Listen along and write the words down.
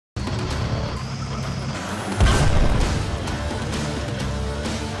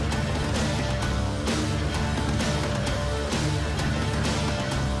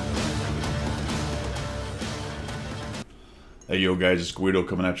Hey yo guys, it's Guido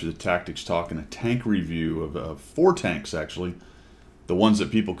coming at you with a tactics talk and a tank review of 4 tanks actually. The ones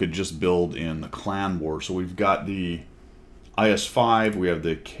that people could just build in the clan war. So we've got the IS-5, we have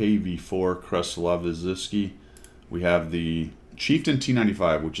the KV-4 Kres, we have the Chieftain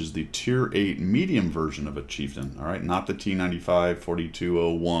T95, which is the Tier 8 medium version of a Chieftain, alright? Not the T95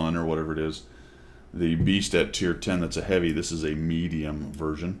 4201 or whatever it is. The beast at Tier 10 that's a heavy, this is a medium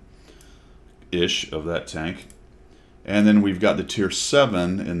version-ish of that tank. And then we've got the Tier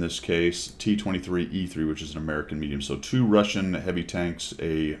 7, in this case, T23E3, which is an American medium. So 2 Russian heavy tanks,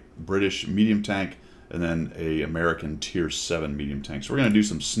 a British medium tank, and then a American Tier 7 medium tank. So we're going to do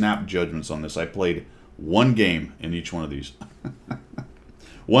some snap judgments on this. I played 1 game in each one of these.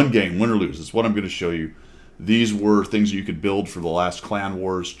 1 game, win or lose. That's what I'm going to show you. These were things you could build for the last Clan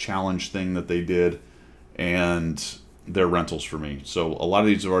Wars challenge thing that they did, and they're rentals for me. So a lot of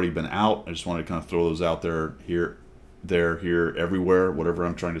these have already been out. I just wanted to kind of throw those out there here. Here, everywhere, whatever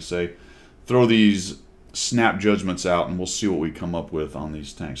I'm trying to say. Throw these snap judgments out and we'll see what we come up with on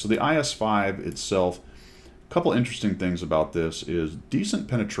these tanks. So the IS-5 itself, a couple interesting things about this is decent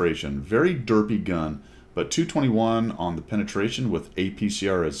penetration, very derpy gun, but 221 on the penetration with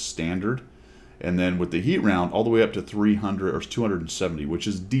APCR as standard, and then with the heat round all the way up to 300 or 270, which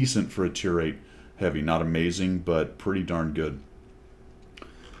is decent for a Tier 8 heavy. Not amazing, but pretty darn good.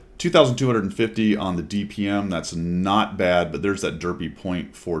 2,250 on the DPM, that's not bad, but there's that derpy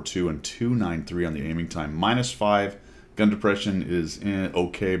 .42 and 293 on the aiming time. -5, gun depression is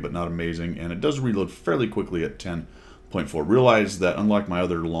okay, but not amazing, and it does reload fairly quickly at 10.4. Realize that unlike my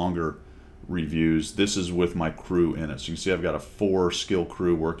other longer reviews, this is with my crew in it. So you can see I've got a 4-skill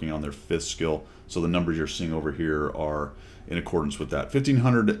crew working on their 5th skill, so the numbers you're seeing over here are in accordance with that.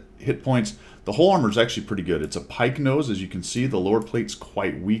 1,500 hit points. The whole armor is actually pretty good. It's a pike nose, as you can see. The lower plate's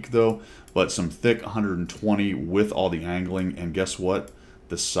quite weak, though, but some thick 120 with all the angling. And guess what?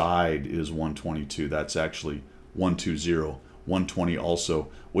 The side is 122. That's actually 120. 120 also,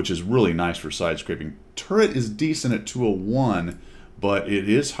 which is really nice for side scraping. Turret is decent at 201, but it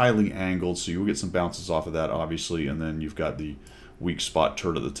is highly angled, so you'll get some bounces off of that, obviously, and then you've got the weak spot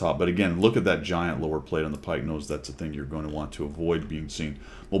turret at the top. But again, look at that giant lower plate on the pike nose. That's the thing you're going to want to avoid being seen.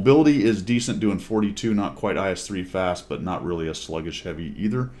 Mobility is decent, doing 42, not quite IS-3 fast, but not really a sluggish heavy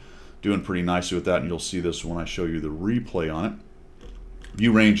either. Doing pretty nicely with that, and you'll see this when I show you the replay on it.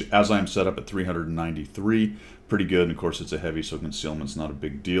 View range, as I'm set up at 393, pretty good, and of course it's a heavy, so concealment's not a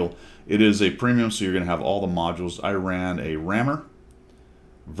big deal. It is a premium, so you're going to have all the modules. I ran a rammer,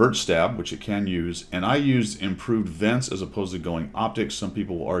 vert stab, which it can use, and I used improved vents as opposed to going optics. Some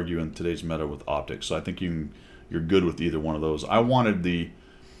people will argue in today's meta with optics, so I think you're good with either one of those. I wanted the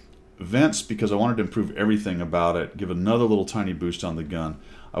vents because I wanted to improve everything about it, give another little tiny boost on the gun.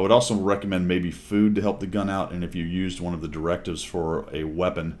 I would also recommend maybe food to help the gun out, and if you used one of the directives for a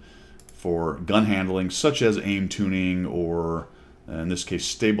weapon for gun handling, such as aim tuning or, in this case,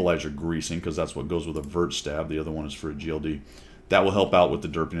 stabilizer greasing, because that's what goes with a vert stab. The other one is for a GLD. That will help out with the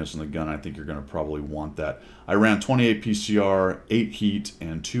derpiness in the gun. I think you're going to probably want that. I ran 28 PCR, 8 heat,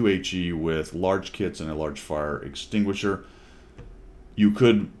 and 2 HE with large kits and a large fire extinguisher. You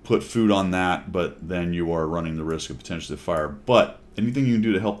could put food on that, but then you are running the risk of potentially fire. But anything you can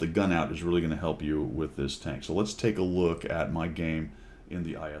do to help the gun out is really going to help you with this tank. So let's take a look at my game in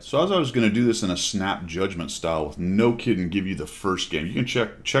the IS. So as I was going to do this in a snap judgment style with no kidding, give you the first game. You can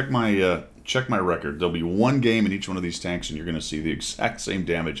check my record. There'll be 1 game in each one of these tanks, and you're going to see the exact same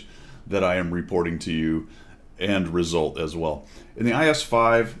damage that I am reporting to you and result as well. In the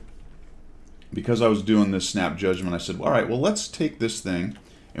IS-5, because I was doing this snap judgment, I said, all right, well, let's take this thing,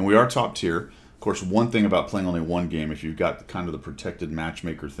 and we are top tier. Of course, one thing about playing only 1 game, if you've got kind of the protected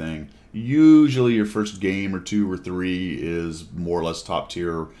matchmaker thing, usually your first game or 2 or 3 is more or less top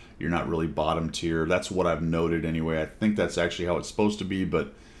tier. You're not really bottom tier. That's what I've noted anyway. I think that's actually how it's supposed to be,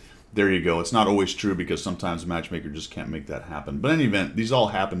 but there you go. It's not always true because sometimes matchmaker just can't make that happen. But in any event, these all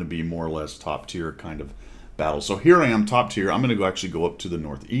happen to be more or less top tier kind of battles. So here I am, top tier. I'm going to actually go up to the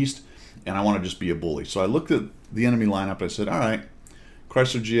northeast, and I want to just be a bully. So I looked at the enemy lineup. And I said, all right,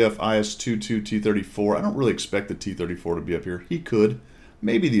 Chrysler GF, IS-22, T34. I don't really expect the T34 to be up here. He could.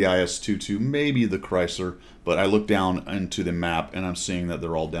 Maybe the IS-22, maybe the Chrysler. But I look down into the map, and I'm seeing that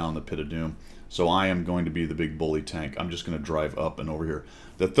they're all down in the pit of doom. So I am going to be the big bully tank. I'm just going to drive up and over here.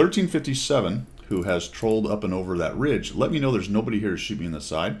 The 1357, who has trolled up and over that ridge, let me know there's nobody here to shoot me in the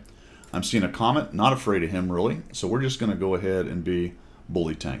side. I'm seeing a Comet, not afraid of him really. So we're just going to go ahead and be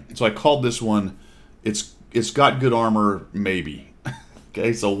bully tank. So I called this one, it's got good armor, maybe.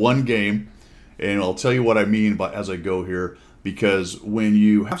 Okay, so 1 game, and I'll tell you what I mean by as I go here, because when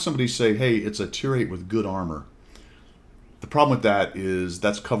you have somebody say, hey, it's a tier 8 with good armor, The problem with that is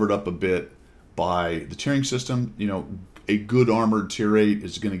that's covered up a bit by the tiering system. You know, a good armored tier 8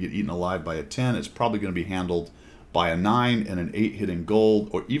 is going to get eaten alive by a 10. It's probably going to be handled by a 9 and an 8 hitting gold,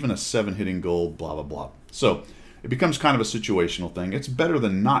 or even a 7 hitting gold, blah, blah, blah. So it becomes kind of a situational thing. It's better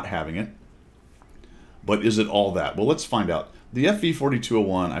than not having it, but is it all that? Well, let's find out. The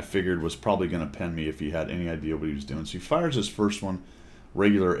FV-4201 I figured was probably going to pen me if he had any idea what he was doing. So he fires his first one,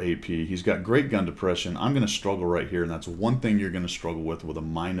 regular AP. He's got great gun depression. I'm going to struggle right here, and that's one thing you're going to struggle with a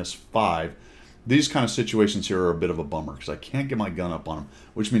 -5. These kind of situations here are a bit of a bummer because I can't get my gun up on him,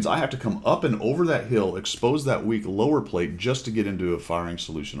 which means I have to come up and over that hill, expose that weak lower plate just to get into a firing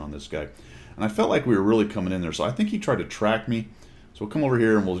solution on this guy. And I felt like we were really coming in there, so I think he tried to track me. So we'll come over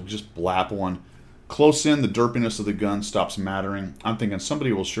here and we'll just blap one. Close in, the derpiness of the gun stops mattering. I'm thinking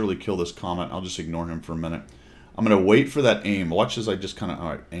somebody will surely kill this Comet. I'll just ignore him for a minute. I'm going to wait for that aim. Watch as I just kind of, all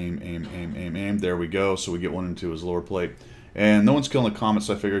right, aim, aim, aim, aim, aim. There we go. So we get one into his lower plate. And no one's killing the Comet,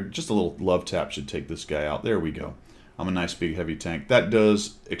 so I figured just a little love tap should take this guy out. There we go. I'm a nice big heavy tank. That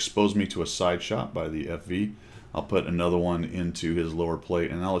does expose me to a side shot by the FV. I'll put another one into his lower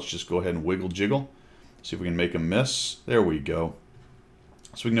plate. And now let's just go ahead and wiggle jiggle. See if we can make him miss. There we go.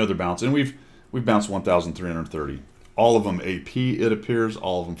 So we can know they're bouncing. And we've bounced 1,330. All of them AP, it appears.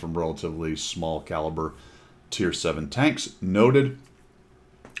 All of them from relatively small caliber tier 7 tanks. Noted.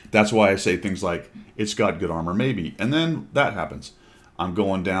 That's why I say things like, it's got good armor, maybe. And then that happens. I'm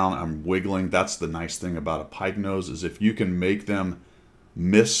going down, I'm wiggling. That's the nice thing about a pike nose, is if you can make them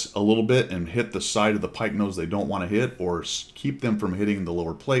miss a little bit and hit the side of the pike nose they don't want to hit, or keep them from hitting the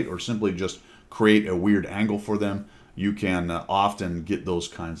lower plate, or simply just create a weird angle for them, you can often get those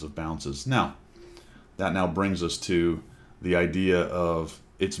kinds of bounces. Now, that now brings us to the idea of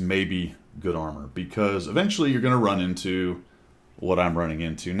it's maybe good armor, because eventually you're going to run into what I'm running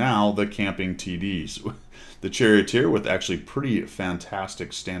into now, the camping TDs. The Charioteer with actually pretty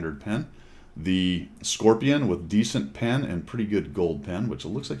fantastic standard pen. The Scorpion with decent pen and pretty good gold pen, which it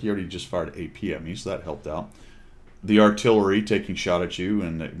looks like he already just fired AP at me, so that helped out. The Artillery taking shot at you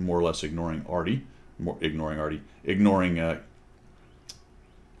and more or less ignoring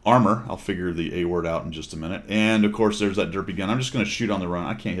armor. I'll figure the A word out in just a minute. And of course there's that derpy gun. I'm just going to shoot on the run.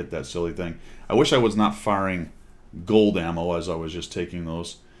 I can't hit that silly thing. I wish I was not firing gold ammo as I was just taking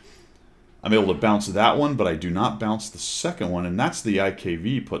those. I'm able to bounce that one, but I do not bounce the second one, and that's the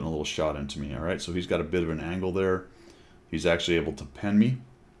IKV putting a little shot into me. All right, so he's got a bit of an angle there. He's actually able to pen me.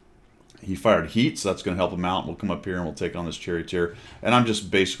 He fired heat, so that's going to help him out. We'll come up here and we'll take on this Charioteer, and I'm just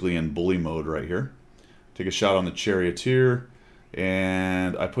basically in bully mode right here. Take a shot on the Charioteer,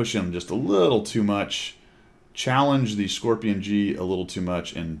 and I push him just a little too much. Challenge the Scorpion G a little too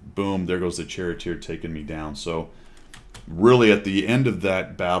much, and boom, there goes the Charioteer taking me down. So really at the end of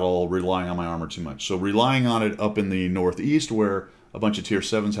that battle, relying on my armor too much. So relying on it up in the northeast where a bunch of tier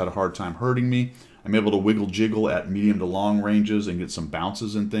 7s had a hard time hurting me, I'm able to wiggle jiggle at medium to long ranges and get some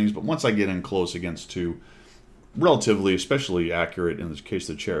bounces and things. But once I get in close against two, relatively, especially accurate in the case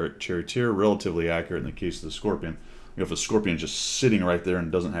of the Charioteer, relatively accurate in the case of the Scorpion. You know, if a Scorpion is just sitting right there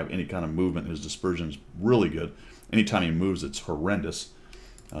and doesn't have any kind of movement, his dispersion is really good. Anytime he moves, it's horrendous.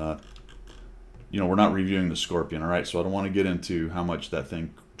 You know, we're not reviewing the Scorpion, all right? So I don't want to get into how much that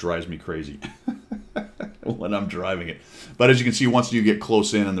thing drives me crazy when I'm driving it. But as you can see, once you get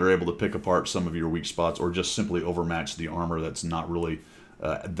close in and they're able to pick apart some of your weak spots or just simply overmatch the armor that's not really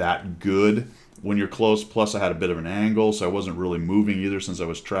that good when you're close. Plus, I had a bit of an angle, so I wasn't really moving either since I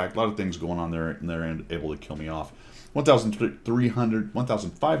was tracked. A lot of things going on there, and they're able to kill me off.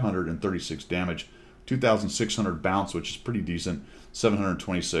 1,536 damage, 2,600 bounce, which is pretty decent,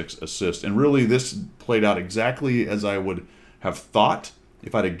 726 assist. And really, this played out exactly as I would have thought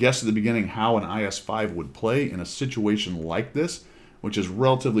if I'd have guessed at the beginning how an IS-5 would play in a situation like this, which is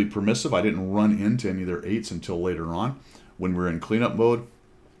relatively permissive. I didn't run into any of their 8s until later on when we're in cleanup mode.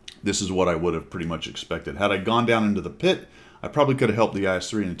 This is what I would have pretty much expected. Had I gone down into the pit, I probably could have helped the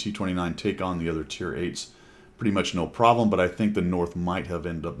IS-3 and the T29 take on the other tier 8s. Pretty much no problem, but I think the North might have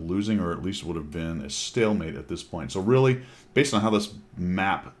ended up losing, or at least would have been a stalemate at this point. So really, based on how this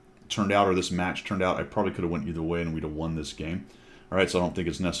map turned out, or this match turned out, I probably could have went either way and we'd have won this game. All right, so I don't think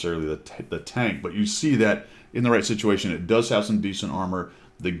it's necessarily the tank, but you see that in the right situation, it does have some decent armor.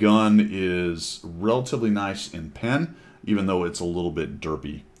 The gun is relatively nice in pen, even though it's a little bit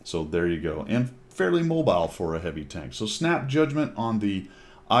derpy. So there you go, and fairly mobile for a heavy tank. So snap judgment on the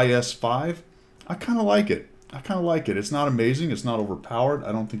IS-5. I kind of like it. I kind of like it. It's not amazing. It's not overpowered.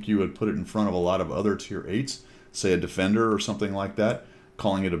 I don't think you would put it in front of a lot of other tier 8s, say a Defender or something like that,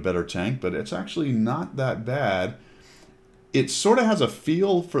 calling it a better tank, but it's actually not that bad. it sort of has a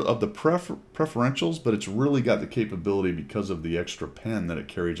feel of the preferentials, but it's really got the capability because of the extra pen that it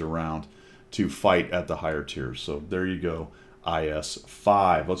carries around to fight at the higher tiers. So there you go,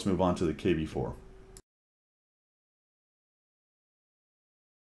 IS-5. Let's move on to the KV-4.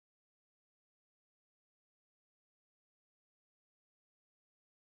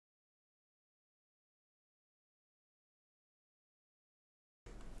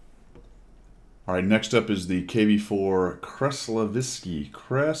 All right, next up is the KV-4 Kreslavsky,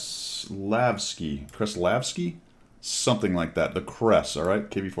 something like that. The Kres, all right,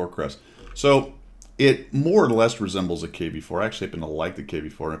 KV-4 Kres. So it more or less resembles a KV-4. I actually happen to like the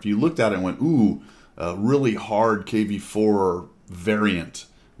KV-4. And if you looked at it and went, ooh, a really hard KV-4 variant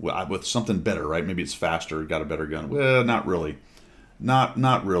with something better, right? Maybe it's faster, got a better gun. Well, not really.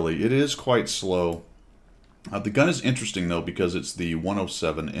 Not really. It is quite slow. The gun is interesting, though, because it's the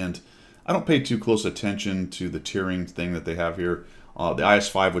 107, and I don't pay too close attention to the tiering thing that they have here. The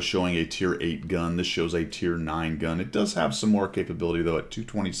IS-5 was showing a tier 8 gun. This shows a tier 9 gun. It does have some more capability, though, at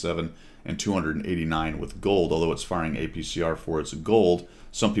 227 and 289 with gold, although it's firing APCR for its gold.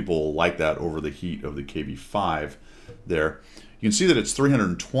 Some people will like that over the heat of the KV-5 there. You can see that it's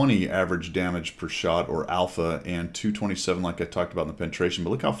 320 average damage per shot, or alpha, and 227 like I talked about in the penetration, but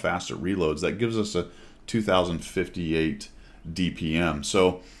look how fast it reloads. That gives us a 2058 DPM.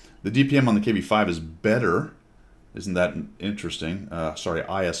 So the DPM on the KV-5 is better. Isn't that interesting? Sorry,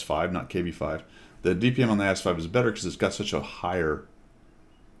 IS-5, not KV-5. The DPM on the IS-5 is better because it's got such a higher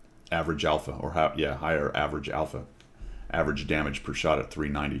average alpha, or higher average alpha, average damage per shot at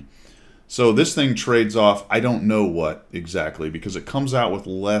 390. So this thing trades off, I don't know what exactly, because it comes out with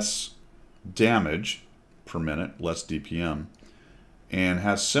less damage per minute, less DPM, and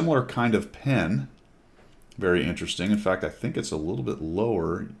has similar kind of pen. Very interesting. In fact, I think it's a little bit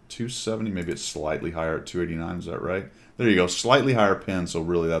lower, 270, maybe it's slightly higher at 289, is that right? There you go, slightly higher pen, so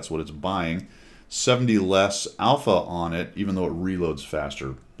really that's what it's buying. 70 less alpha on it, even though it reloads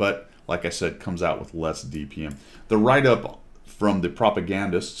faster. But, like I said, comes out with less DPM. The write-up from the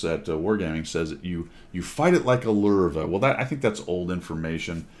propagandists at Wargaming says that you fight it like a Lurva. Well, I think that's old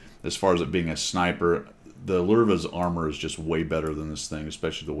information as far as it being a sniper. The Lurva's armor is just way better than this thing,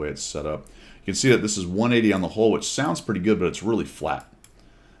 especially the way it's set up. You can see that this is 180 on the hull, which sounds pretty good, but it's really flat.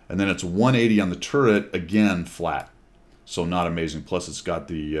 And then it's 180 on the turret, again, flat. So not amazing. Plus, it's got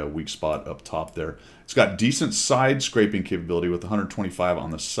the weak spot up top there. It's got decent side scraping capability with 125 on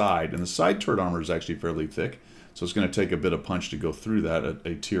the side. And the side turret armor is actually fairly thick. So it's going to take a bit of punch to go through that.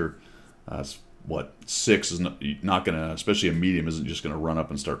 A tier, 6 is not going to, especially a medium, isn't just going to run up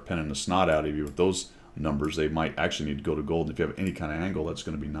and start penning the snot out of you. With those numbers, they might actually need to go to gold. And if you have any kind of angle, that's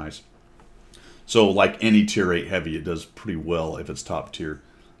going to be nice. So like any tier 8 heavy, it does pretty well if it's top tier,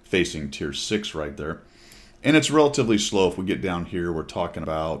 facing tier 6 right there. And it's relatively slow. If we get down here, we're talking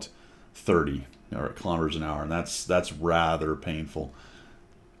about 30 kilometers an hour, and that's rather painful.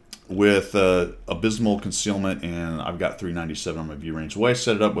 With abysmal concealment, and I've got 397 on my view range. The way I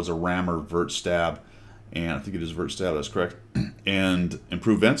set it up was a rammer vert stab, and I think it is vert stab, that's correct, and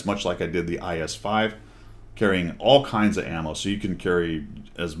improved vents, much like I did the IS-5, carrying all kinds of ammo, so you can carry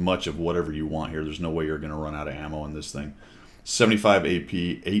as much of whatever you want here. There's no way you're going to run out of ammo in this thing. 75 AP,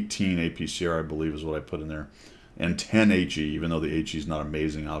 18 APCR, I believe is what I put in there, and 10 HE, even though the HE is not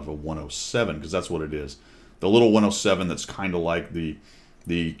amazing, out of a 107, because that's what it is. The little 107 that's kind of like the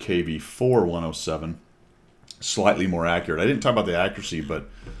KV-4 107, slightly more accurate. I didn't talk about the accuracy, but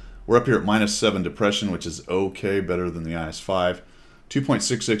we're up here at -7 depression, which is okay, better than the IS-5.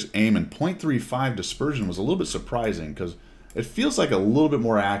 2.66 aim and 0.35 dispersion was a little bit surprising, because it feels like a little bit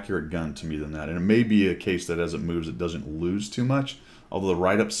more accurate gun to me than that. And it may be a case that as it moves, it doesn't lose too much, although the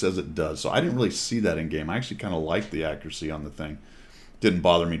write-up says it does. So I didn't really see that in game. I actually kind of liked the accuracy on the thing. Didn't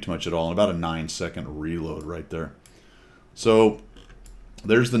bother me too much at all. And about a 9-second reload right there. So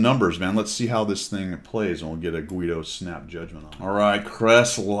there's the numbers, man. Let's see how this thing plays, and we'll get a Guido snap judgment on it. All right,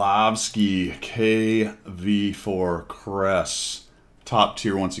 Kreslavsky, KV-4 Kres. Top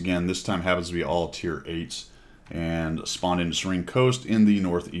tier once again. This time happens to be all tier 8s. And spawned into Serene Coast in the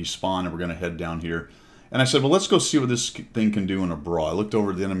northeast spawn, and we're going to head down here. And I said, well, let's go see what this thing can do in a brawl. I looked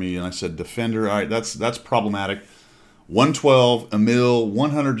over at the enemy, and I said, Defender, all right, that's problematic. 112, Emil,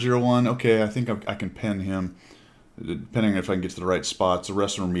 100-01. Okay, I think I can pen him, depending on if I can get to the right spots. The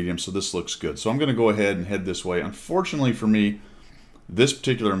rest of them are medium, so this looks good. So I'm going to go ahead and head this way. Unfortunately for me, this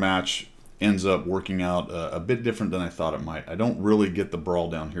particular match ends up working out a bit different than I thought it might. I don't really get the brawl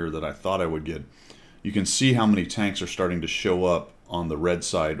down here that I thought I would get. You can see how many tanks are starting to show up on the red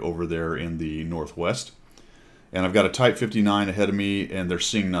side over there in the northwest. And I've got a Type 59 ahead of me, and they're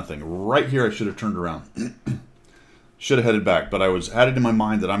seeing nothing. Right here, I should have turned around. Should have headed back, but I had it in my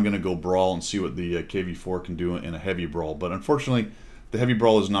mind that I'm going to go brawl and see what the KV-4 can do in a heavy brawl. But unfortunately, the heavy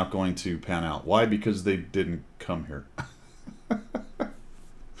brawl is not going to pan out. Why? Because they didn't come here.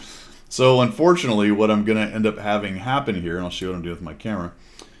 So unfortunately, what I'm going to end up having happen here, and I'll show you what I'm doing with my camera,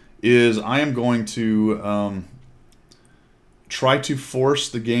 is I am going to try to force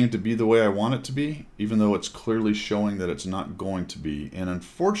the game to be the way I want it to be, even though it's clearly showing that it's not going to be. And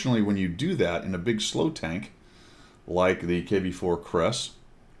unfortunately, when you do that in a big slow tank, like the KV-4 Kres,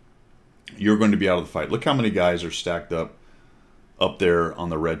 you're going to be out of the fight. Look how many guys are stacked up there on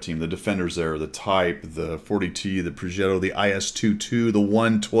the red team. The defenders there, the Type, the 40T, the Progetto, the IS-2 the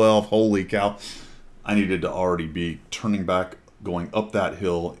 112. Holy cow. I needed to already be turning back, going up that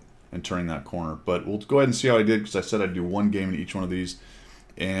hill and turning that corner. But we'll go ahead and see how I did, because I said I'd do one game in each one of these.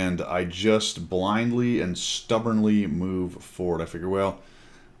 And I just blindly and stubbornly move forward. I figure, well,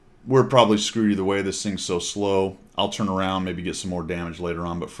 we're probably screwed either way. This thing's so slow. I'll turn around, maybe get some more damage later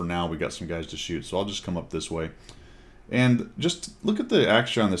on. But for now, we got some guys to shoot. So I'll just come up this way. And just look at the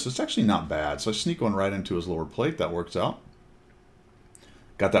action on this. It's actually not bad. So I sneak one right into his lower plate. That works out.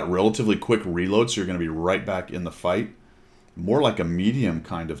 Got that relatively quick reload, so you're going to be right back in the fight. More like a medium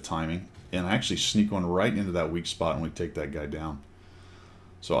kind of timing. And I actually sneak one right into that weak spot and we take that guy down.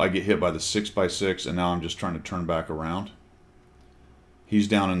 So I get hit by the 6x6, and now I'm just trying to turn back around. He's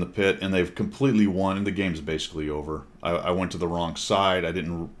down in the pit, and they've completely won, and the game's basically over. I went to the wrong side. I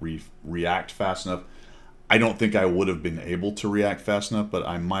didn't react fast enough. I don't think I would have been able to react fast enough, but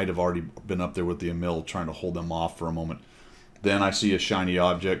I might have already been up there with the Emil trying to hold them off for a moment. Then I see a shiny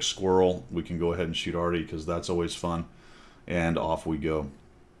object, squirrel. We can go ahead and shoot Artie, because that's always fun. And off we go.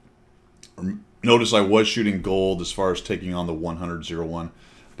 Notice I was shooting gold as far as taking on the 100-01,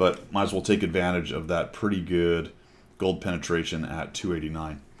 but might as well take advantage of that pretty good gold penetration at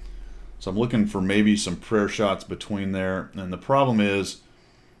 289. So I'm looking for maybe some prayer shots between there. And the problem is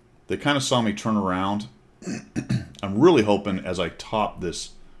they kind of saw me turn around. I'm really hoping as I top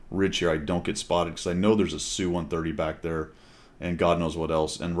this ridge here I don't get spotted, because I know there's a Su-130 back there and God knows what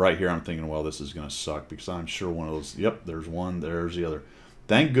else. And right here I'm thinking, well, this is going to suck, because I'm sure one of those, yep, there's one, there's the other.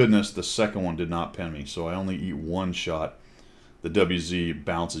 Thank goodness the second one did not pen me, so I only eat one shot. The WZ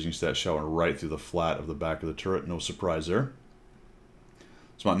bounces, you can see that shot went right through the flat of the back of the turret. No surprise there.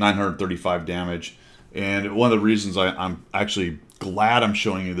 It's about 935 damage. And one of the reasons I'm actually glad I'm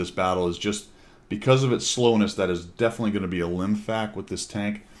showing you this battle is just because of its slowness. That is definitely going to be a limb fact with this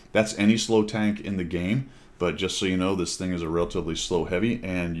tank. That's any slow tank in the game. But just so you know, this thing is a relatively slow heavy,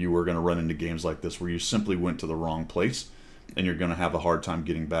 and you are going to run into games like this where you simply went to the wrong place, and you're going to have a hard time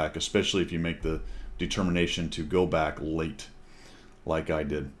getting back, especially if you make the determination to go back late, like I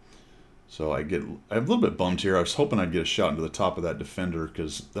did. So I'm a little bit bummed here. I was hoping I'd get a shot into the top of that defender,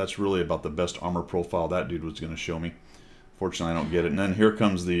 because that's really about the best armor profile that dude was going to show me. Fortunately, I don't get it. And then here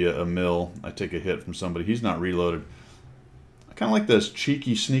comes the Emil. I take a hit from somebody. He's not reloaded. I kind of like this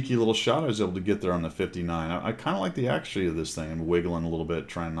cheeky, sneaky little shot I was able to get there on the 59. I kind of like the accuracy of this thing. I'm wiggling a little bit,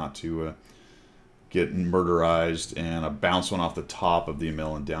 trying not to get murderized, and I bounce one off the top of the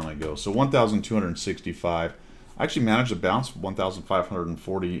Emil, and down I go. So 1,265. I actually managed to bounce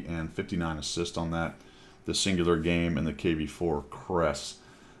 1,540 and 59 assists on that, the singular game, and the KV-4 Kres.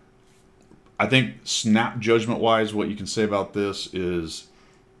 I think snap judgment-wise, what you can say about this is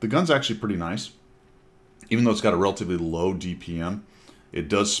the gun's actually pretty nice. Even though it's got a relatively low DPM, it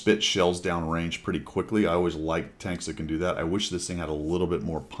does spit shells down range pretty quickly. I always like tanks that can do that. I wish this thing had a little bit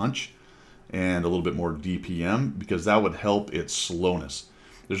more punch and a little bit more DPM, because that would help its slowness.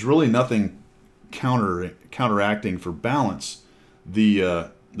 There's really nothing counteracting for balance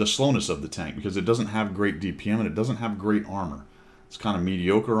the slowness of the tank, because it doesn't have great DPM and it doesn't have great armor. It's kind of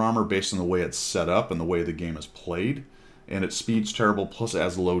mediocre armor based on the way it's set up and the way the game is played, and its speed's terrible, plus it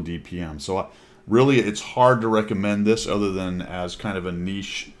has low DPM. So really it's hard to recommend this other than as kind of a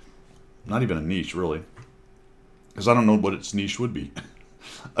niche, not even a niche really, because I don't know what its niche would be.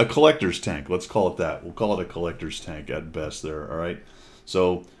 A collector's tank, let's call it that. We'll call it a collector's tank at best there, all right?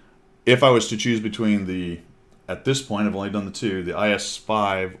 So if I was to choose between at this point, I've only done the two, the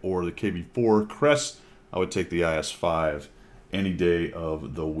IS-5 or the KV-4 Kres, I would take the IS-5 any day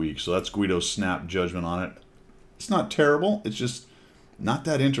of the week. So that's Guido's snap judgment on it. It's not terrible. It's just not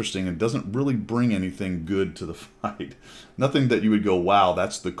that interesting. It doesn't really bring anything good to the fight. Nothing that you would go, wow,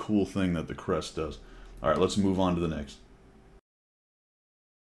 that's the cool thing that the Kres does. All right, let's move on to the next.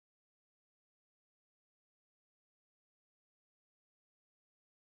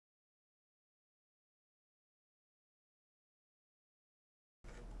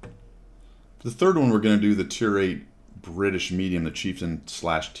 The third one, we're going to do the Tier 8 British medium, the Chieftain /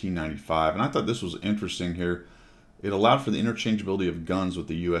 T95. And I thought this was interesting here. It allowed for the interchangeability of guns with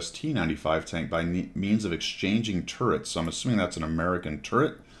the US T95 tank by means of exchanging turrets. So I'm assuming that's an American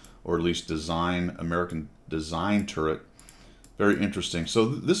turret, or at least American design turret. Very interesting. So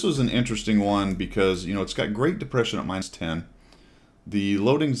this was an interesting one because, you know, it's got great depression at -10. The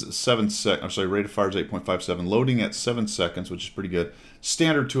loading's 7 seconds. I'm sorry, rate of fire is 8.57. Loading at 7 seconds, which is pretty good.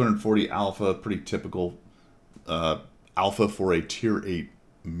 Standard 240 alpha, pretty typical alpha for a tier 8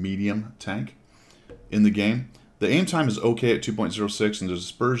 medium tank in the game. The aim time is okay at 2.06, and the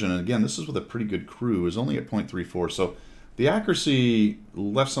dispersion, and again, this is with a pretty good crew, is only at 0.34. So the accuracy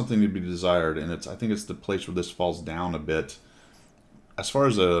left something to be desired, and I think it's the place where this falls down a bit as far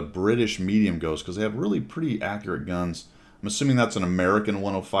as a British medium goes, because they have really pretty accurate guns. I'm assuming that's an American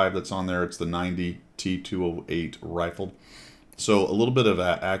 105 that's on there. It's the 90 T208 rifled. So a little bit of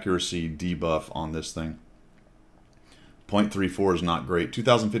accuracy debuff on this thing. 0.34 is not great.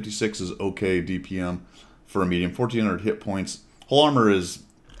 2056 is okay DPM for a medium. 1400 hit points. Whole armor is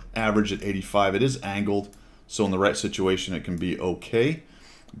average at 85. It is angled, so in the right situation it can be okay.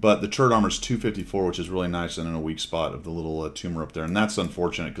 But the turret armor is 254, which is really nice, and in a weak spot of the little tumor up there. And that's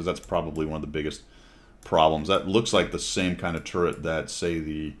unfortunate because that's probably one of the biggest problems. That looks like the same kind of turret that, say,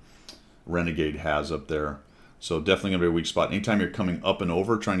 the Renegade has up there. So definitely going to be a weak spot. Anytime you're coming up and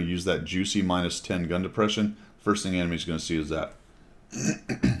over, trying to use that juicy -10 gun depression, first thing the enemy's going to see is that.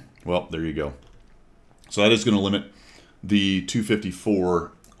 Well, there you go. So that is going to limit the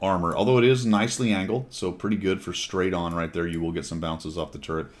 254 armor, although it is nicely angled, so pretty good for straight on right there. You will get some bounces off the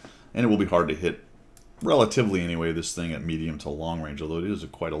turret, and it will be hard to hit, relatively anyway, this thing at medium to long range, although it is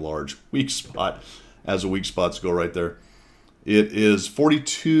quite a large weak spot, as the weak spots go right there. It is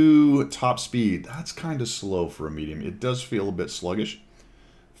 42 top speed. That's kind of slow for a medium. It does feel a bit sluggish.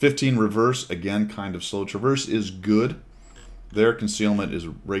 15 reverse, again, kind of slow. Traverse is good. Their concealment is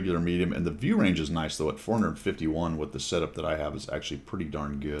regular medium, and the view range is nice, though, at 451 with the setup that I have is actually pretty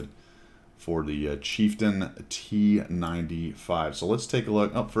darn good for the Chieftain T95. So let's take a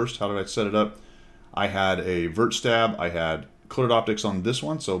look. Up first, how did I set it up? I had a vert stab. I had coated optics on this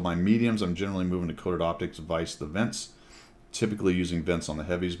one, so my mediums, I'm generally moving to coated optics, vice the vents. Typically using vents on the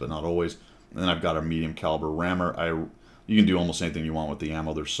heavies, but not always. And then I've got a medium caliber rammer. You can do almost anything you want with the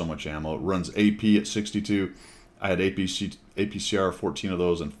ammo. There's so much ammo. It runs AP at 62. I had APCR, 14 of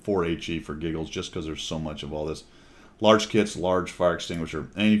those, and 4 HE for giggles, just because there's so much of all this. Large kits, large fire extinguisher.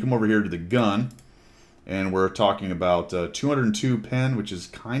 And you come over here to the gun, and we're talking about 202 pen, which is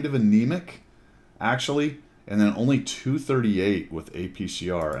kind of anemic, actually, and then only 238 with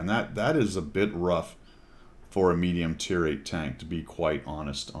APCR. And that is a bit rough for a medium tier 8 tank, to be quite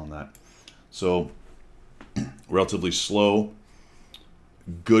honest on that. So, relatively slow.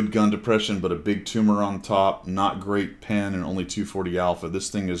 Good gun depression, but a big tumor on top. Not great pen, and only 240 alpha. This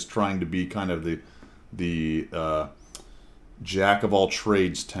thing is trying to be kind of the jack of all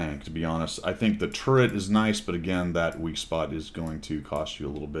trades tank, to be honest. I think the turret is nice, but again, that weak spot is going to cost you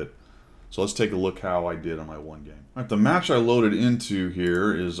a little bit. So let's take a look how I did on my one game. All right, the match I loaded into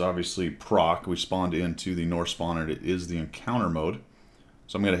here is obviously proc. We spawned into the north spawn, and it is the encounter mode.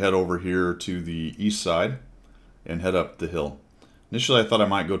 So I'm going to head over here to the east side and head up the hill. Initially, I thought I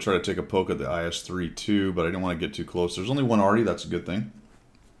might go try to take a poke at the IS-3 but I didn't want to get too close. There's only one already. That's a good thing.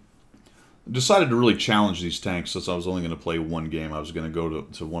 I decided to really challenge these tanks since I was only going to play one game. I was going to go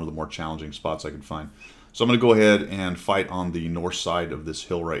to one of the more challenging spots I could find. So I'm going to go ahead and fight on the north side of this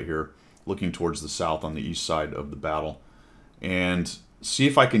hill right here, looking towards the south on the east side of the battle, and see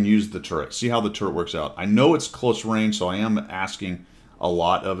if I can use the turret, see how the turret works out. I know it's close range, so I am asking a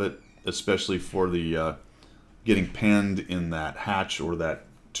lot of it, especially for the getting penned in that hatch or that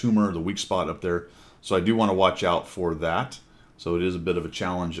tumor, the weak spot up there. So I do want to watch out for that. So it is a bit of a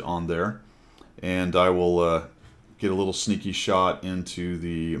challenge on there. And I will get a little sneaky shot into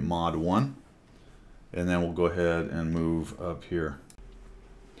the mod 1. And then we'll go ahead and move up here.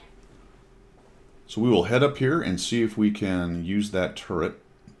 So we will head up here and see if we can use that turret.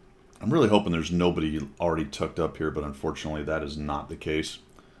 I'm really hoping there's nobody already tucked up here, but unfortunately that is not the case.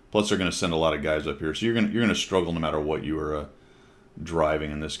 Plus they're going to send a lot of guys up here, so you're going to struggle no matter what you are driving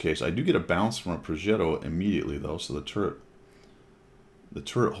in this case. I do get a bounce from a Progetto immediately though, so the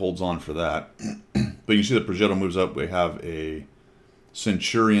turret holds on for that. But you can see the Progetto moves up. We have a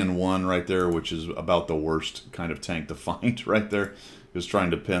Centurion 1 right there, which is about the worst kind of tank to find right there. Just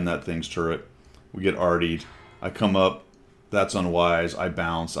trying to pin that thing's turret. We get RD'd. I come up. That's unwise. I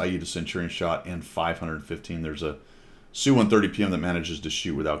bounce. I eat a Centurion shot, and 515. There's a Su-130 PM that manages to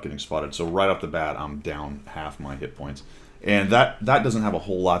shoot without getting spotted. So right off the bat, I'm down half my hit points. And that doesn't have a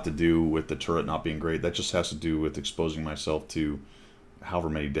whole lot to do with the turret not being great. That just has to do with exposing myself to however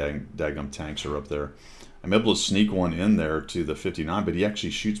many daggum tanks are up there. I'm able to sneak one in there to the 59, but he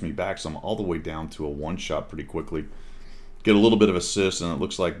actually shoots me back, so I'm all the way down to a one-shot pretty quickly. Get a little bit of assist, and it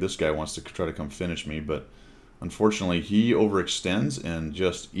looks like this guy wants to try to come finish me, but unfortunately he overextends and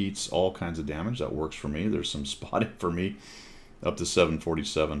just eats all kinds of damage. That works for me. There's some spotting for me up to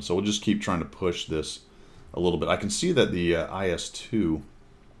 747, so we'll just keep trying to push this a little bit. I can see that the IS-2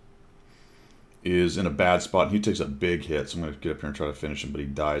 is in a bad spot, and he takes a big hit, so I'm going to get up here and try to finish him, but he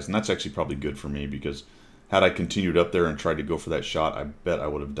dies, and that's actually probably good for me, because had I continued up there and tried to go for that shot, I bet I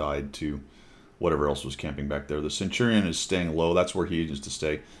would have died to whatever else was camping back there. The Centurion is staying low. That's where he needs to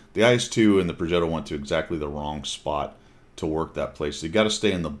stay. The IS-2 and the Progetto went to exactly the wrong spot to work that place. So you got to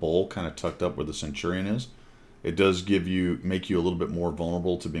stay in the bowl, kind of tucked up where the Centurion is. It does make you a little bit more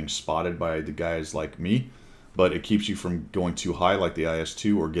vulnerable to being spotted by the guys like me, but it keeps you from going too high like the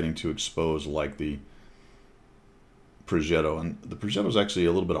IS-2 or getting too exposed like the Progetto. And the Progetto is actually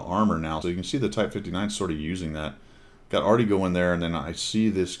a little bit of armor now, so you can see the Type 59 sort of using that. Got Artie going there, and then I see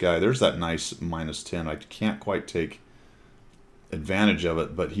this guy. There's that nice -10. I can't quite take advantage of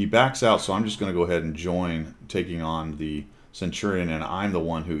it, but he backs out, so I'm just going to go ahead and join taking on the Centurion, and I'm the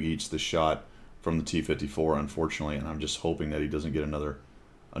one who eats the shot from the T-54, unfortunately, and I'm just hoping that he doesn't get another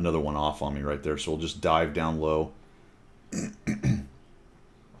one off on me right there. So we'll just dive down low.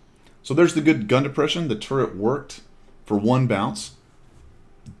 So there's the good gun depression. The turret worked for one bounce.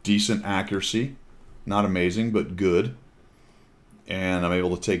 Decent accuracy. Not amazing, but good. And I'm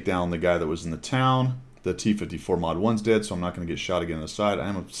able to take down the guy that was in the town. The T-54 Mod 1's dead, so I'm not going to get shot again on the side. I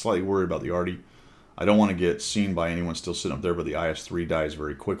am slightly worried about the Artie. I don't want to get seen by anyone still sitting up there, but the IS-3 dies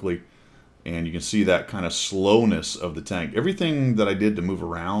very quickly. And you can see that kind of slowness of the tank. Everything that I did to move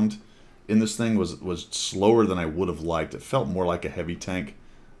around in this thing was slower than I would have liked. It felt more like a heavy tank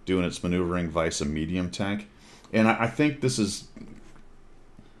doing its maneuvering vice a medium tank. And I think this is...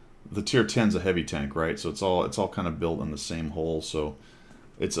 The tier 10's a heavy tank, right? So it's all kind of built in the same hole. So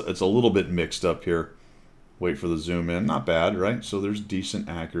it's a little bit mixed up here. Wait for the zoom in. Not bad, right? So there's decent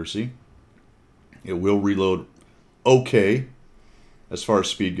accuracy. It will reload okay as far as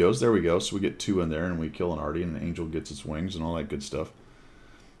speed goes. There we go. So we get 2 in there, and we kill an Artie, and the Angel gets its wings and all that good stuff.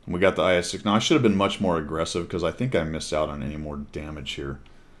 And we got the IS-6. Now I should have been much more aggressive because I think I missed out on any more damage here.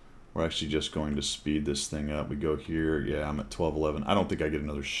 We're actually just going to speed this thing up. We go here. Yeah, I'm at 1211. I don't think I get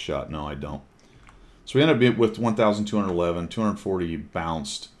another shot. No, I don't. So we end up with 1,211, 240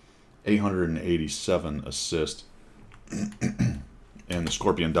 bounced, 887 assist. And the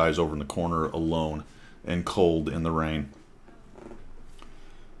Scorpion dies over in the corner alone and cold in the rain.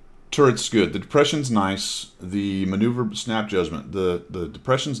 Turret's good. The depression's nice. The maneuver snap judgment. The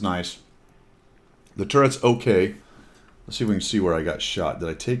depression's nice. The turret's okay. Let's see if we can see where I got shot. Did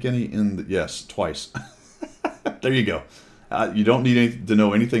I take any in the... Yes, twice. There you go. You don't need to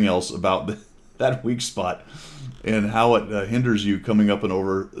know anything else about that weak spot and how it hinders you coming up and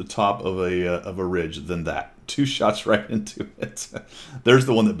over the top of a ridge than that. 2 shots right into it. There's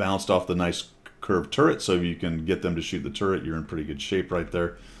the one that bounced off the nice curved turret, so if you can get them to shoot the turret, you're in pretty good shape right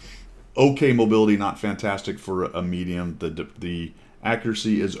there. Okay mobility, not fantastic for a medium. The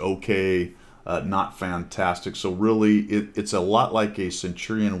accuracy is okay. Not fantastic. So really, it's a lot like a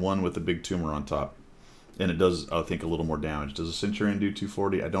Centurion 1 with a big tumor on top. And it does, I think, a little more damage. Does a Centurion do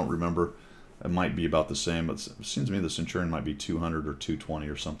 240? I don't remember. It might be about the same. But it seems to me the Centurion might be 200 or 220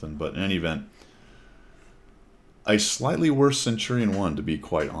 or something. But in any event, a slightly worse Centurion 1, to be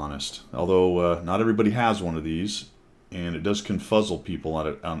quite honest. Although not everybody has one of these. And it does confuzzle people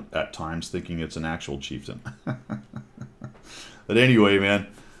at times, thinking it's an actual chieftain. But anyway, man.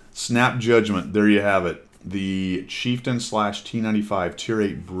 Snap Judgment, there you have it. The Chieftain / T95 Tier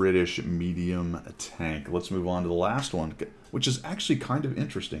 8 British medium tank. Let's move on to the last one, which is actually kind of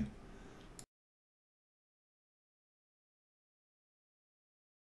interesting.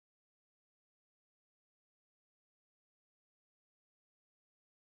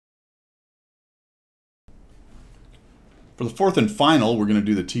 For the 4th and final, we're going to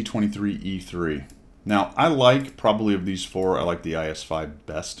do the T23E3. Now, I like, probably of these 4, I like the IS-5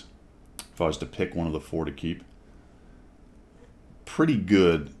 best. If I was to pick one of the 4 to keep. Pretty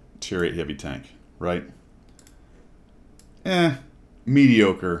good Tier 8 heavy tank, right?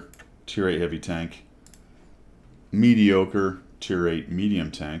 Mediocre Tier 8 heavy tank. Mediocre Tier 8 medium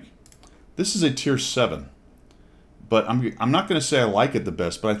tank. This is a Tier 7. But I'm not going to say I like it the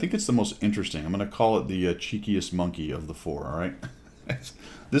best, but I think it's the most interesting. I'm going to call it the cheekiest monkey of the 4, all right?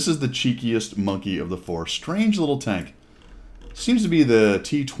 This is the cheekiest monkey of the 4. Strange little tank. Seems to be the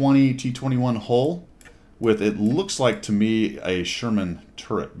T20, T21 hull with, it looks like to me, a Sherman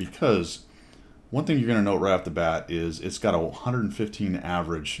turret, because One thing you're going to note right off the bat is it's got a 115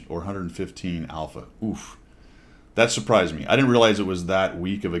 average or 115 alpha. Oof. That surprised me. I didn't realize it was that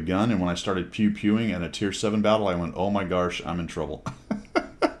weak of a gun, and when I started pew-pewing in a Tier 7 battle, I went, oh my gosh, I'm in trouble.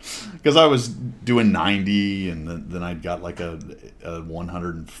 Because I was doing 90, and then I got like a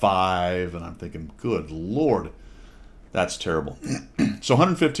 105, and I'm thinking, good Lord, that's terrible. So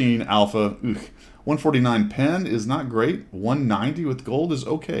 115 alpha, 149 pen is not great. 190 with gold is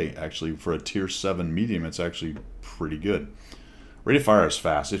okay. Actually, for a Tier 7 medium, it's actually pretty good. Rate of fire is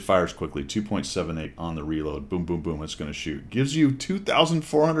fast. It fires quickly. 2.78 on the reload. Boom, boom, boom. It's going to shoot. Gives you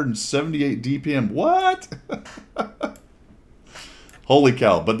 2,478 DPM. What? Holy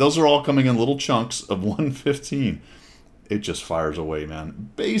cow. But those are all coming in little chunks of 115. It just fires away, man.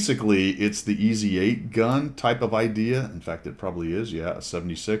 Basically, it's the Easy 8 gun type of idea. In fact, it probably is. Yeah, a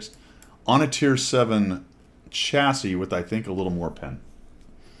 76. On a Tier 7 chassis with, I think, a little more pen.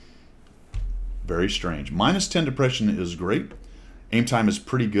 Very strange. -10 depression is great. Aim time is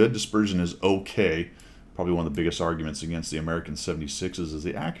pretty good. Dispersion is okay. Probably one of the biggest arguments against the American 76s is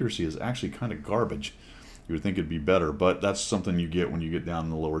the accuracy is actually kind of garbage. You would think it'd be better, but that's something you get when you get down in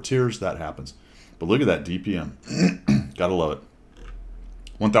the lower tiers. That happens. But look at that DPM. Gotta love it.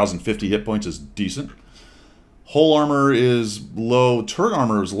 1,050 hit points is decent. Hull armor is low. Turret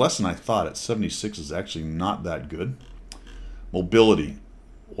armor is less than I thought. At 76 is actually not that good. Mobility.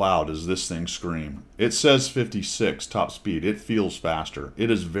 Wow, does this thing scream. It says 56 top speed. It feels faster.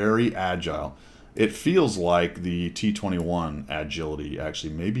 It is very agile. It feels like the T21 agility,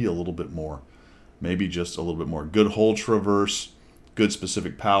 actually. Maybe a little bit more. Maybe just a little bit more. Good hull traverse. Good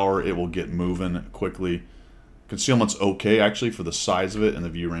specific power. It will get moving quickly. Concealment's okay, actually, for the size of it, and the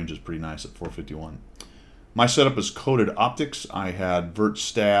view range is pretty nice at 451. My setup is coated optics. I had vert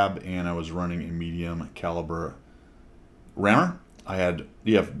stab, and I was running a medium caliber rammer. I had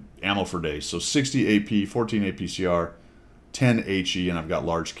ammo for days, so 60 AP, 14 APCR, 10 HE, and I've got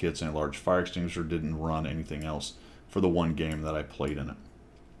large kits and a large fire extinguisher. Didn't run anything else for the one game that I played in it.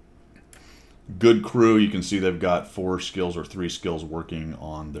 Good crew. You can see they've got 4 skills or 3 skills working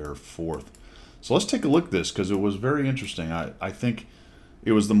on their 4th. So let's take a look at this because it was very interesting. I think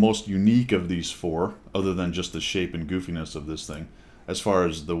it was the most unique of these 4, other than just the shape and goofiness of this thing, as far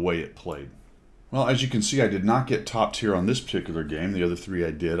as the way it played. Well, as you can see, I did not get top tier on this particular game. The other 3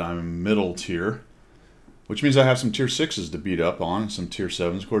 I did. I'm middle tier, which means I have some Tier 6s to beat up on, some Tier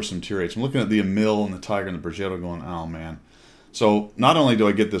 7s, of course, some Tier 8s. I'm looking at the Emil and the Tiger and the Progetto going, oh, man. So not only do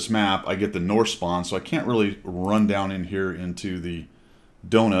I get this map, I get the North spawn, so I can't really run down in here into the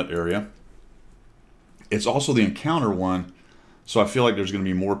donut area. It's also the encounter one, so I feel like there's going to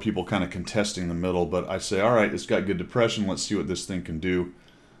be more people kind of contesting the middle, but I say, all right, it's got good depression. Let's see what this thing can do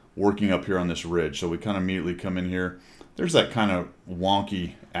working up here on this ridge. So we kind of immediately come in here. There's that kind of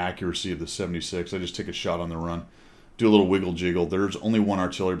wonky accuracy of the 76. I just take a shot on the run, do a little wiggle jiggle. There's only one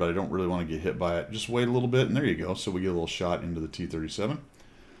artillery, but I don't really want to get hit by it. Just wait a little bit, and there you go. So we get a little shot into the T-37,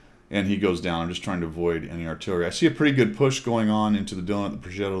 and he goes down. I'm just trying to avoid any artillery. I see a pretty good push going on into the donut, the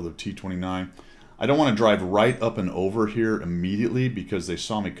Progetto, the T-29. I don't want to drive right up and over here immediately because they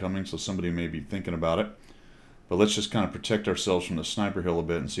saw me coming, so somebody may be thinking about it. But let's just kind of protect ourselves from the sniper hill a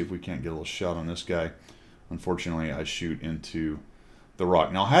bit and see if we can't get a little shot on this guy. Unfortunately, I shoot into the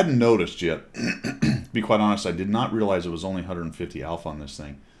rock. Now, I hadn't noticed yet. To be quite honest, I did not realize it was only 150 alpha on this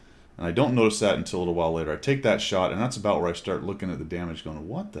thing. And I don't notice that until a little while later. I take that shot, and that's about where I start looking at the damage going,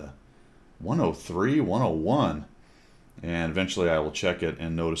 what the? 103, 101. And eventually I will check it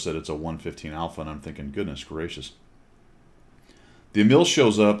and notice that it's a 115 alpha, and I'm thinking, goodness gracious. The Emil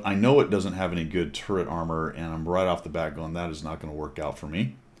shows up. I know it doesn't have any good turret armor, and I'm right off the bat going, that is not going to work out for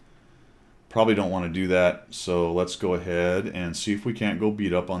me. Probably don't want to do that, so let's go ahead and see if we can't go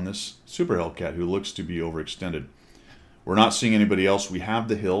beat up on this Super Hellcat who looks to be overextended. We're not seeing anybody else. We have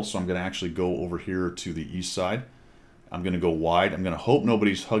the hill, so I'm going to actually go over here to the east side. I'm going to go wide. I'm going to hope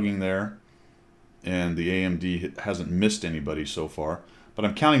nobody's hugging there, and the AMD hasn't missed anybody so far. But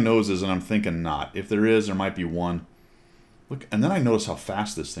I'm counting noses, and I'm thinking not. If there is, there might be one. Look, and then I notice how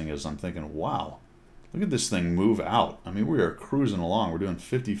fast this thing is. I'm thinking, wow, look at this thing move out. I mean, we are cruising along. We're doing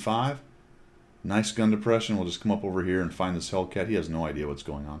 55. Nice gun depression. We'll just come up over here and find this Hellcat. He has no idea what's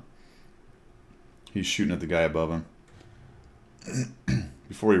going on. He's shooting at the guy above him.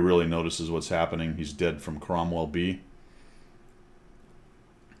 Before he really notices what's happening, he's dead from Cromwell B.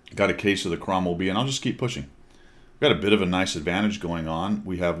 Got a case of the Cromwell B, and I'll just keep pushing. Got a bit of a nice advantage going on.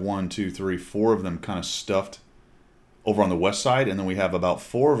 We have 1, 2, 3, 4 of them kind of stuffed over on the west side, and then we have about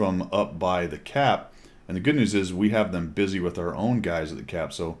 4 of them up by the cap. And the good news is we have them busy with our own guys at the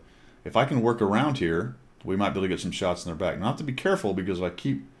cap, so if I can work around here, we might be able to get some shots in their back. Now I have to be careful because if I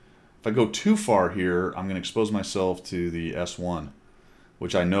keep If I go too far here, I'm going to expose myself to the S1,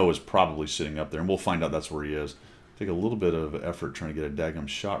 which I know is probably sitting up there, and we'll find out that's where he is. Take a little bit of effort trying to get a daggum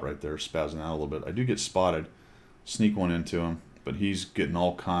shot right there, spazzing out a little bit. I do get spotted, sneak one into him, but he's getting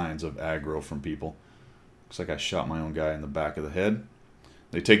all kinds of aggro from people. Looks like I shot my own guy in the back of the head.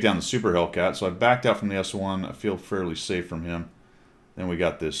 They take down the Super Hellcat, so I backed out from the S1. I feel fairly safe from him. Then we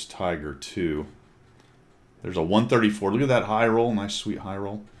got this Tiger 2. There's a 134. Look at that high roll. Nice, sweet high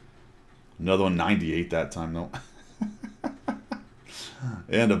roll. Another one, 98 that time, though.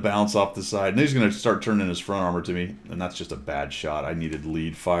 And a bounce off the side. And he's going to start turning his front armor to me, and that's just a bad shot. I needed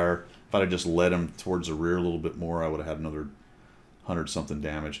lead fire. If I'd have just led him towards the rear a little bit more, I would have had another 100-something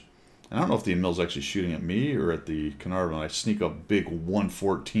damage. And I don't know if the mill's actually shooting at me or at the Carnarvon. I sneak a big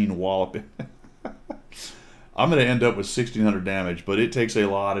 114 wallop in. I'm going to end up with 1,600 damage, but it takes a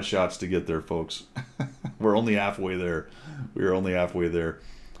lot of shots to get there, folks. We're only halfway there. We're only halfway there.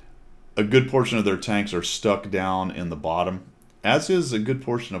 A good portion of their tanks are stuck down in the bottom, as is a good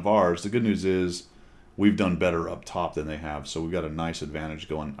portion of ours. The good news is we've done better up top than they have, so we've got a nice advantage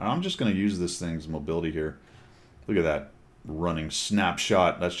going. I'm just going to use this thing's mobility here. Look at that running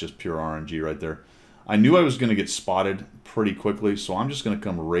snapshot. That's just pure RNG right there. I knew I was going to get spotted pretty quickly, so I'm just going to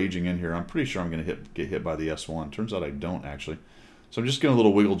come raging in here. I'm pretty sure I'm going to get hit by the S1. Turns out I don't, actually. So I'm just getting a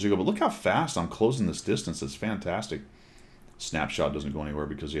little wiggle jiggle, but look how fast I'm closing this distance. It's fantastic. Snapshot doesn't go anywhere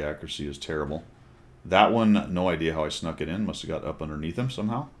because the accuracy is terrible. That one, no idea how I snuck it in. Must have got up underneath him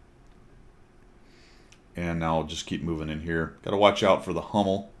somehow. And now I'll just keep moving in here. Got to watch out for the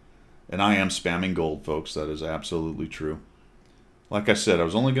Hummel. And I am spamming gold, folks. That is absolutely true. Like I said, I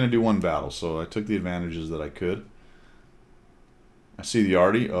was only going to do one battle, so I took the advantages that I could. I see the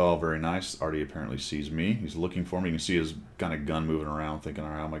Artie. Oh, very nice. Artie apparently sees me. He's looking for me. You can see his kind of gun moving around, thinking, all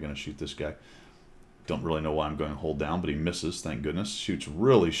right, how am I going to shoot this guy? Don't really know why I'm going to hold down, but he misses, thank goodness. Shoots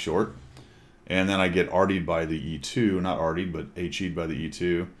really short. And then I get artied by the E2. Not artied, but HE'd by the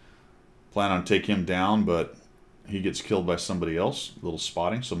E2. Plan on take him down, but he gets killed by somebody else. A little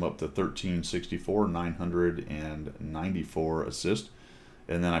spotting, so I'm up to 1364, 994 assist.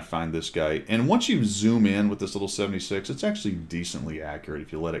 And then I find this guy. And once you zoom in with this little 76, it's actually decently accurate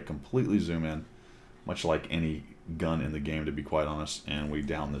if you let it completely zoom in, much like any gun in the game, to be quite honest. And we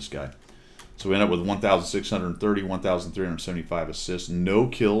down this guy. So we end up with 1,630, 1,375 assists, no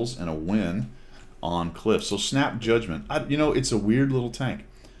kills, and a win on Cliff. So Snap Judgment. You know, it's a weird little tank.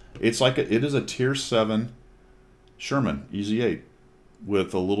 It's like it is a tier 7 Sherman, Easy 8,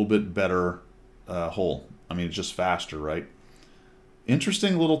 with a little bit better hull. I mean, it's just faster, right?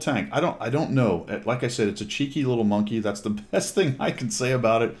 Interesting little tank. I don't know. Like I said, it's a cheeky little monkey. That's the best thing I can say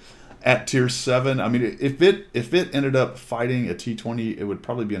about it. At tier 7, I mean, if it ended up fighting a T20, it would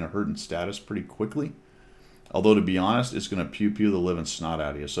probably be in a hurting status pretty quickly. Although, to be honest, it's going to pew-pew the living snot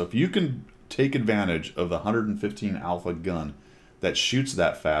out of you. So if you can take advantage of the 115 alpha gun that shoots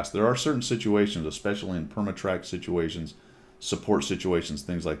that fast, there are certain situations, especially in permatrack situations, support situations,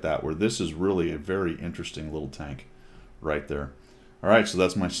 things like that, where this is really a very interesting little tank right there. All right, so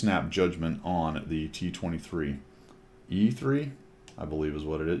that's my Snap Judgment on the T23E3. I believe is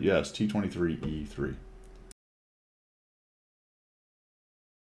what it is. Yes, T23E3.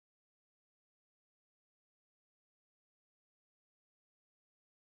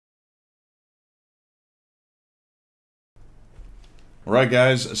 All right,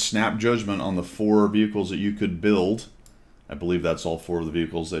 guys, Snap Judgment on the 4 vehicles that you could build. I believe that's all 4 of the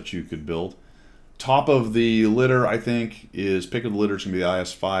vehicles that you could build. Top of the litter, I think, is pick of the litter is going to be the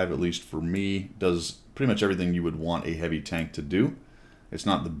IS-5, at least for me. Does pretty much everything you would want a heavy tank to do. It's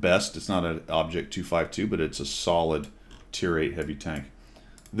not the best. It's not an Object 252, but it's a solid tier 8 heavy tank.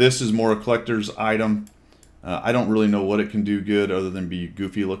 This is more a collector's item. I don't really know what it can do good other than be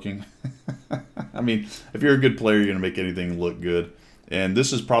goofy looking. I mean, if you're a good player, you're going to make anything look good. And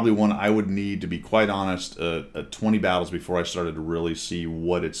this is probably one I would need, to be quite honest, 20 battles before I started to really see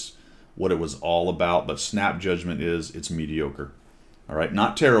what it was all about. But Snap Judgment it's mediocre. All right,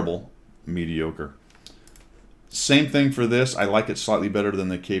 not terrible, mediocre. Same thing for this. I like it slightly better than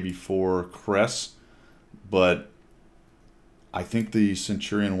the KV-4 Kres, but I think the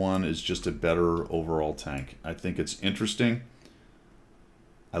Centurion one is just a better overall tank. I think it's interesting.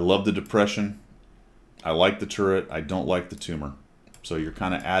 I love the depression. I like the turret. I don't like the tumor. So you're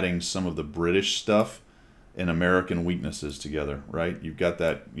kind of adding some of the British stuff and American weaknesses together, right? You've got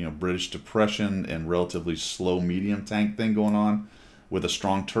that, you know, British depression and relatively slow medium tank thing going on with a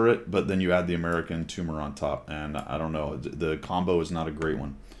strong turret, but then you add the American tumor on top, and I don't know, the combo is not a great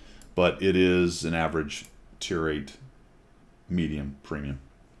one, but it is an average tier 8 medium premium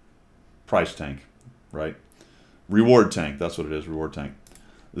price tank, right? Reward tank, that's what it is, reward tank.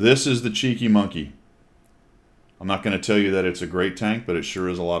 This is the cheeky monkey. I'm not going to tell you that it's a great tank, but it sure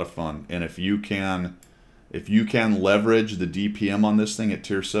is a lot of fun. And if you can leverage the DPM on this thing at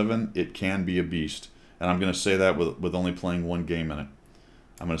tier 7, it can be a beast. And I'm going to say that with only playing one game in it.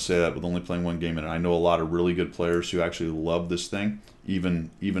 I'm going to say that with only playing one game in it. I know a lot of really good players who actually love this thing, even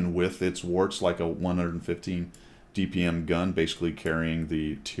with its warts, like a 115 DPM gun, basically carrying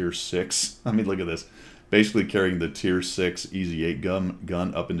the tier 6. I mean, look at this. Basically carrying the tier 6 Easy 8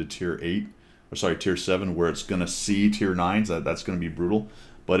 gun up into tier 8. Or sorry, tier 7, where it's going to see tier 9s. That's going to be brutal.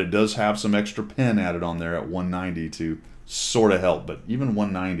 But it does have some extra pen added on there at 190 to sort of help. But even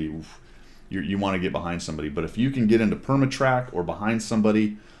 190, oof, you want to get behind somebody. But if you can get into permatrack or behind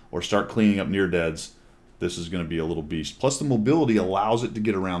somebody or start cleaning up near deads, this is going to be a little beast. Plus the mobility allows it to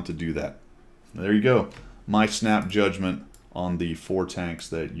get around to do that. There you go. My snap judgment on the 4 tanks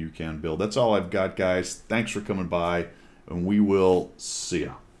that you can build. That's all I've got, guys. Thanks for coming by, and we will see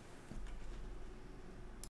ya.